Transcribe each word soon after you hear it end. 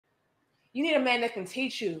You need a man that can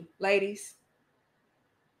teach you, ladies.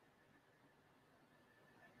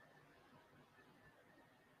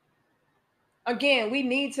 Again, we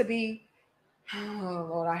need to be, oh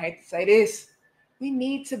Lord, I hate to say this. We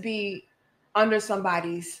need to be under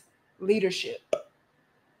somebody's leadership,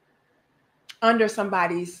 under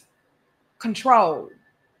somebody's control.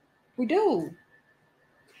 We do.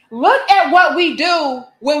 Look at what we do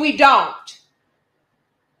when we don't.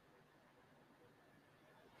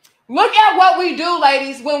 Look at what we do,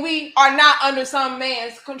 ladies, when we are not under some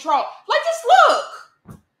man's control. Like, just look.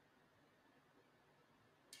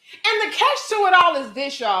 And the catch to it all is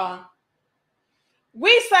this, y'all.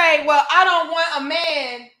 We say, well, I don't want a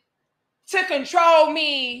man to control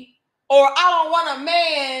me, or I don't want a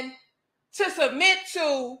man to submit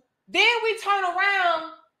to. Then we turn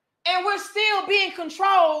around and we're still being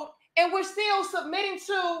controlled and we're still submitting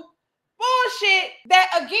to bullshit that,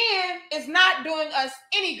 again, is not doing us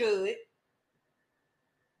any good.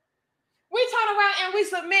 We turn around and we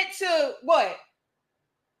submit to what?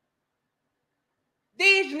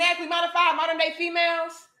 These genetically modified modern day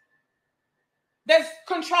females that's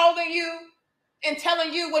controlling you and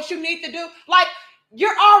telling you what you need to do. Like,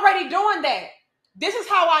 you're already doing that. This is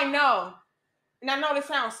how I know. And I know this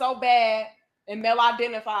sounds so bad and male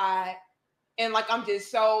identified. And like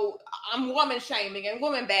I'm woman shaming and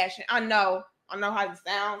woman bashing. I know how this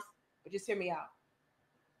sounds, but just hear me out.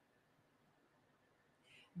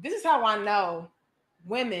 This is how I know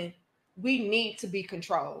women, we need to be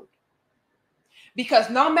controlled. Because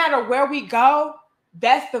no matter where we go,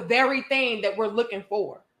 that's the very thing that we're looking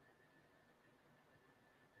for.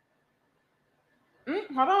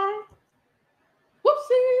 Hold on.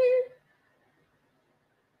 Whoopsie.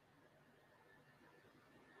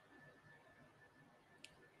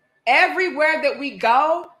 Everywhere that we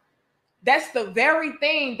go, that's the very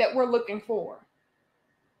thing that we're looking for.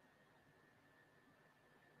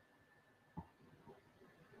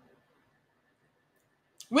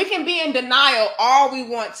 We can be in denial all we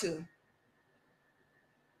want to.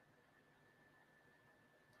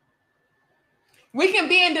 We can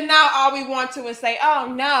be in denial all we want to and say,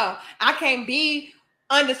 oh no, I can't be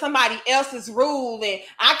under somebody else's rule and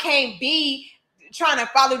I can't be trying to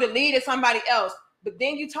follow the lead of somebody else. But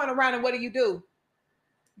then you turn around and what do?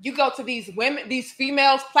 You go to these women, these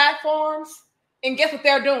females' platforms, and guess what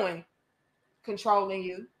they're doing? Controlling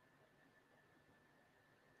you.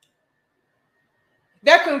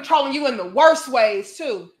 They're controlling you in the worst ways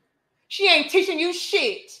too. She ain't teaching you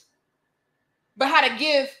shit but how to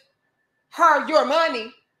give her your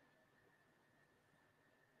money.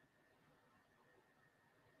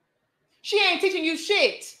 She ain't teaching you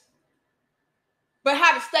shit but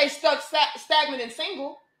how to stay stuck, stagnant, and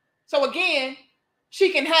single. So again,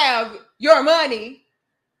 she can have your money.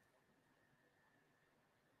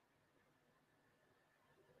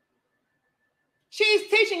 She's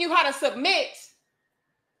teaching you how to submit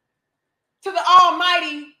to the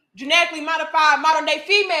almighty, genetically modified modern day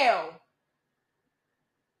female.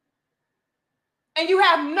 And you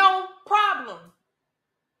have no problem.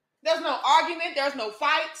 There's no argument. There's no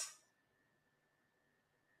fight.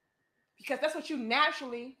 Because that's what you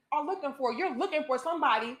naturally are looking for. You're looking for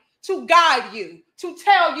somebody to guide you, to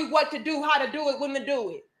tell you what to do, how to do it, when to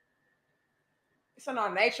do it. It's in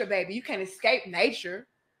our nature, baby. You can't escape nature.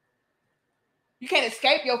 You can't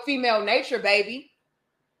escape your female nature, baby.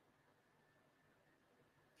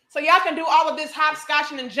 So y'all can do all of this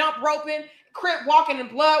hopscotching and jump roping, crip walking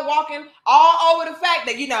and blood walking, all over the fact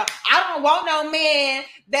that, I don't want no man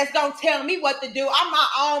that's going to tell me what to do. I'm my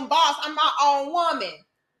own boss. I'm my own woman.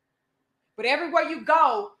 But everywhere you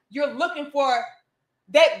go, you're looking for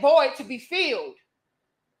that void to be filled.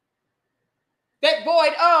 That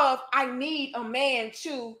void of, I need a man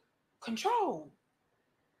to control.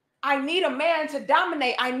 I need a man to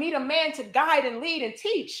dominate. I need a man to guide and lead and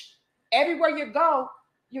teach. Everywhere you're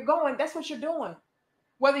going, that's what you're doing.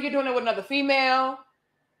 Whether you're doing it with another female,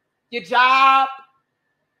 your job,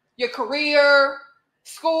 your career,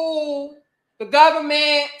 school, the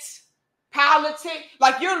government, politics.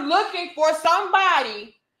 Like, you're looking for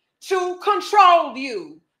somebody to control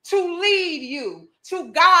you, to lead you,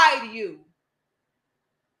 to guide you.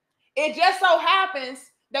 It just so happens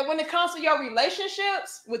that when it comes to your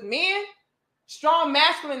relationships with men, strong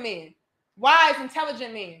masculine men, wise,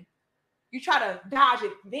 intelligent men, you try to dodge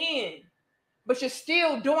it then. But you're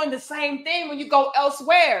still doing the same thing when you go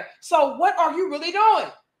elsewhere. So what are you really doing?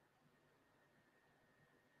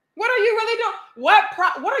 What are you really doing?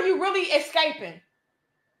 What are you really escaping?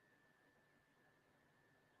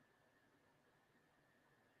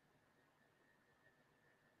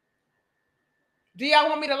 Do y'all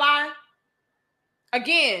want me to lie?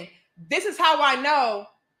 Again, This is how I know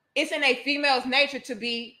it's in a female's nature to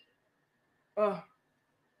be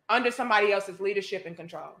under somebody else's leadership and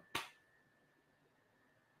control.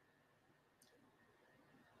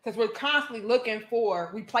 Because we're constantly looking for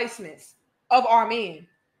replacements of our men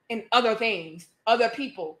and other things, other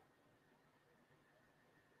people.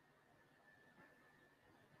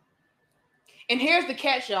 And here's the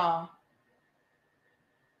catch, y'all.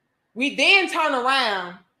 We then turn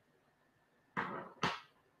around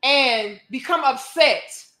and become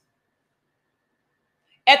upset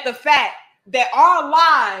at the fact that our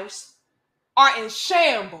lives are in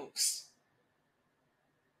shambles.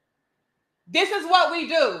 This is what we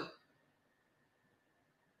do.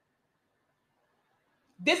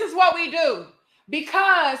 This is what we do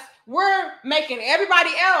because we're making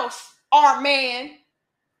everybody else our man,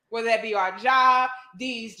 whether that be our job,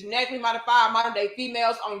 these genetically modified modern day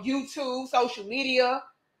females on YouTube, social media,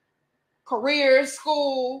 careers,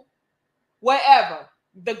 school, whatever,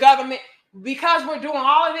 the government, because we're doing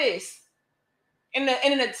all of this in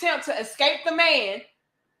an attempt to escape the man,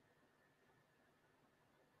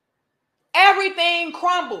 everything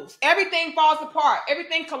crumbles, everything falls apart,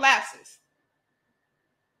 everything collapses.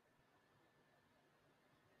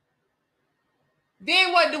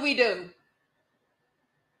 Then what do?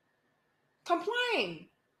 Complain.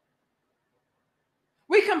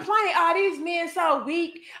 We complain, oh, these men so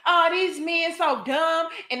weak. Oh, these men so dumb.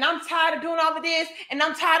 And I'm tired of doing all of this. And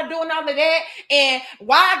I'm tired of doing all of that. And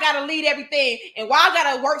why I got to lead everything. And why I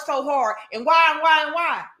got to work so hard. And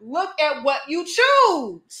why. Look at what you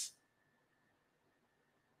choose.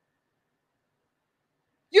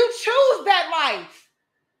 You choose that life.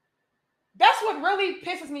 That's what really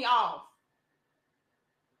pisses me off.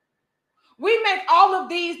 We make all of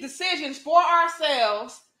these decisions for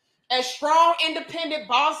ourselves as strong, independent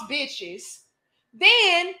boss bitches.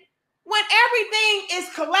 Then, when everything is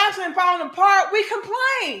collapsing and falling apart, we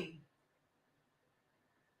complain.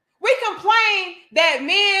 We complain that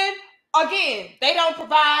men, again, they don't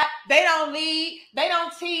provide, they don't lead, they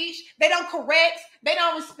don't teach, they don't correct, they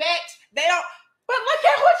don't respect, they don't. But look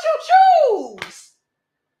at what you choose.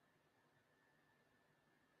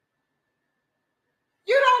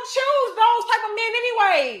 You don't choose those type of men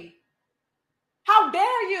anyway. How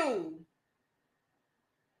dare you?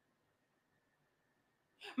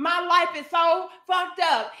 My life is so fucked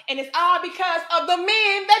up, and it's all because of the men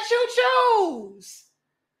that you choose.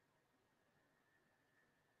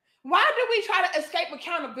 Why do we try to escape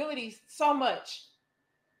accountability so much?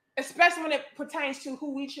 Especially when it pertains to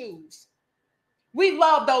who we choose. We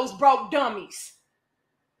love those broke dummies.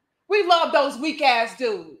 We love those weak ass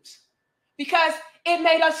dudes because it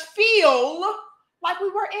made us feel like we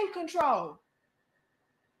were in control.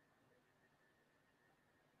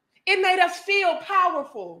 It made us feel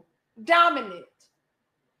powerful, dominant.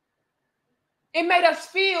 It made us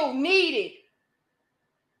feel needed.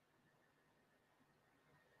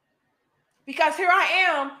 Because here I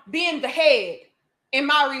am being the head in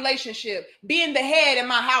my relationship, being the head in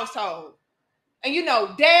my household. And you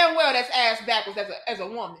know damn well that's ass backwards as a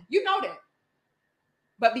woman. You know that.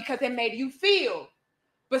 But because it made you feel.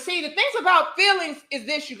 But see, the things about feelings is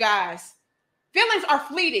this, you guys. Feelings are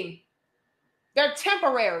fleeting. They're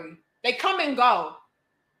temporary. They come and go.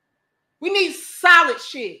 We need solid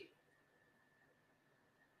shit.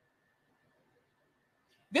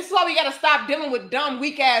 This is why we got to stop dealing with dumb,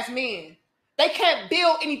 weak-ass men. They can't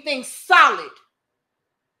build anything solid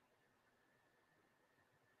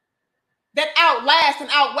that outlast and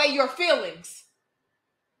outweigh your feelings.